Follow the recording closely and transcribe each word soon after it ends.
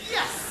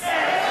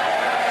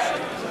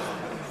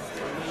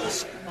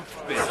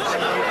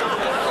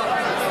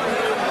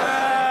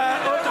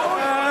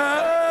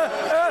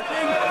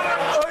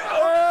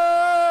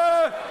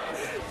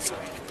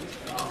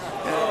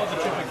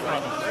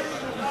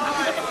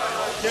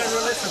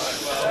General, listen.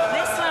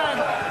 Listen.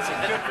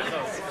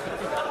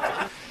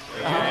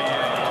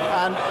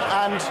 And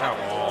Come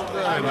on.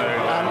 Come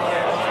on,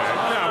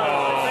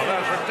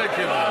 that's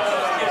ridiculous.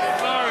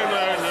 No.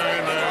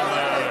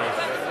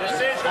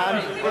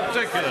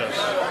 Ridiculous.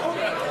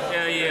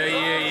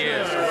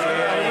 Yeah.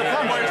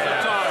 Waste of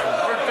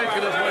time.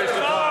 Ridiculous waste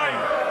of time.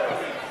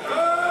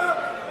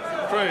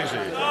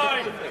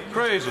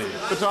 Crazy.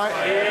 but I...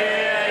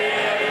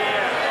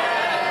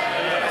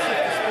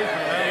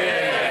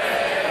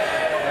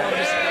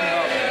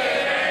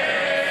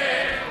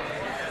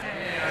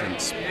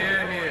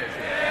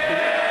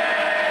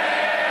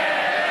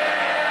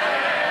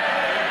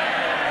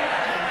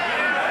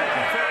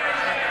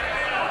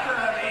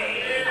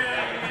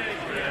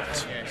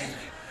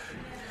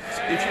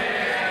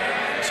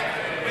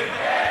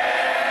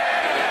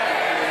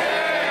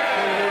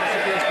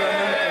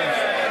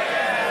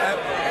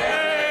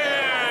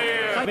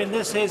 I mean,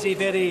 this is a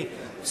very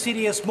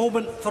serious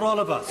moment for all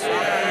of us.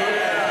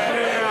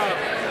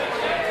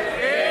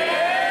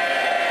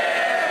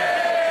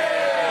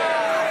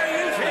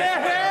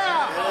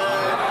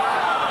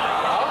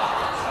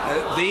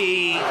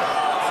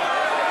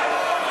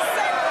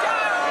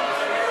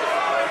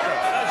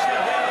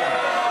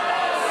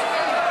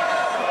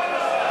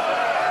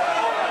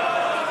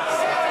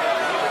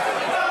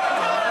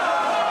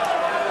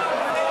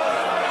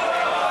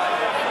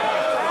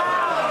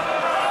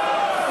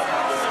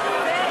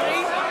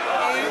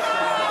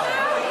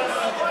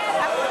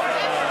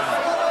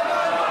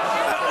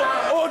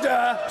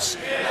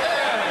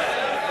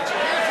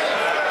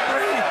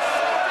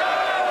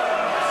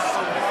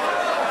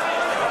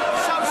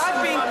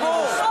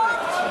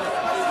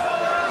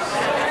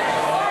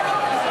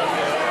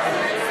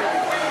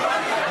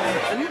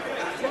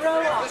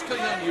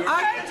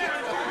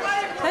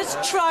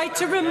 Let's try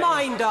to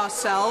remind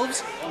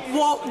ourselves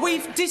what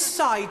we've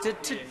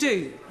decided to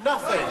do.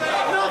 Nothing.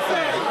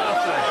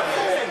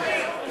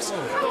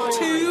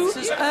 To,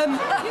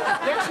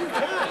 Yes, you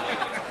can.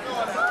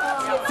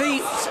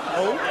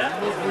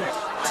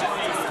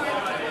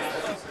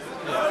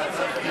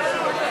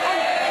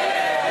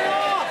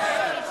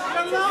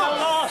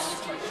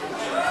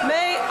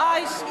 May I...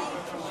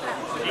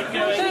 You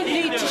don't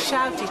need to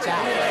shout it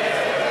out.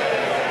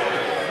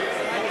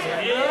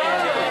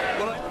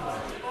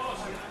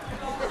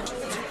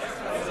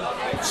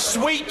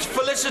 Sweet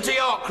Felicity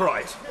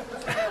Arkwright,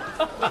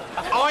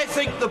 I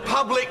think the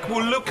public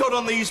will look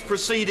on these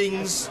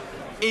proceedings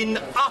in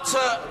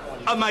utter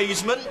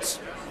amazement.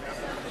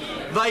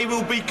 They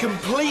will be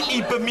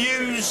completely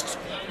bemused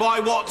by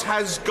what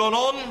has gone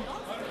on.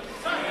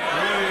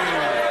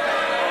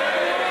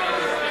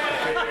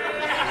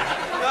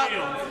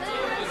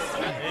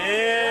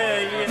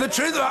 The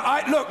truth,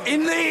 look,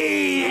 in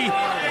the...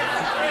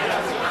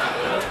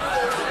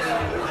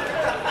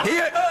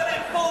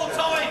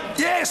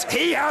 Yes,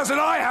 he has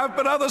and I have,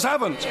 but others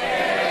haven't.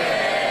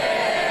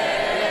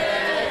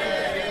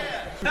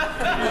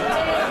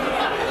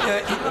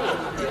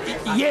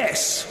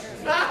 Yes.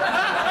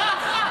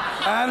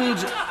 And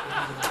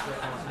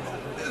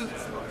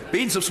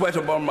beads of sweat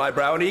upon my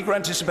brow and eager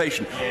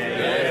anticipation.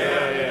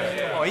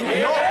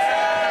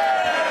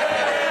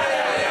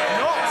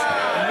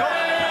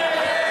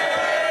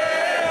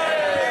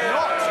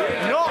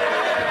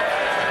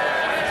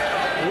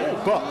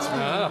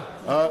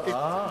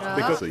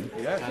 Because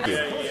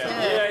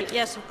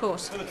Yes, of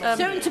course.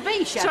 Soon to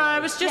be, Sharon. So I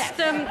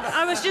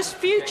was just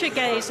future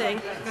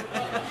gazing.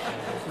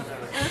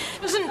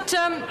 Wasn't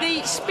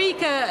the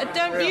Speaker?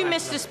 Don't you,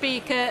 Mr.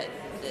 Speaker,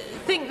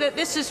 think that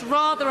this is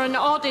rather an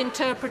odd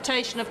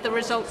interpretation of the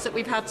results that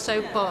we've had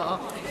so far?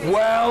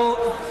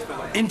 Well,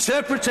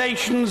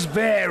 interpretations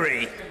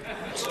vary.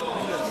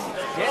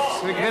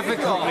 Yes,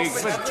 significantly.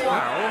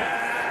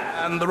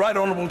 And the Right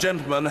Honourable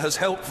Gentleman has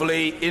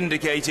helpfully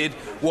indicated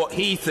what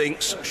he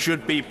thinks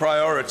should be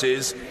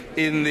priorities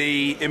in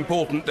the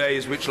important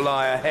days which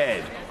lie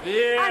ahead.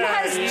 And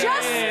has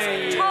just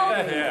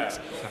told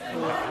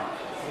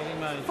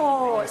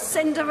for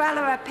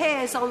Cinderella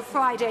appears on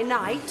Friday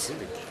night.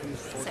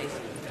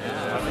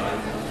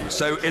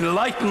 So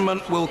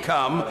enlightenment will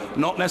come,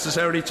 not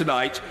necessarily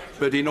tonight,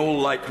 but in all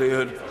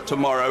likelihood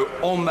tomorrow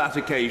on that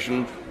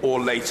occasion or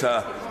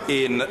later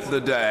in the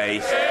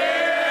day.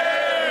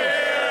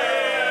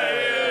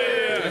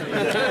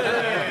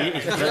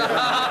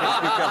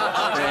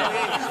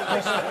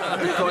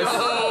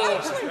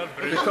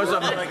 Because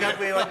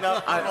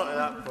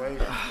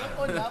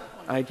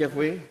I give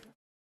way.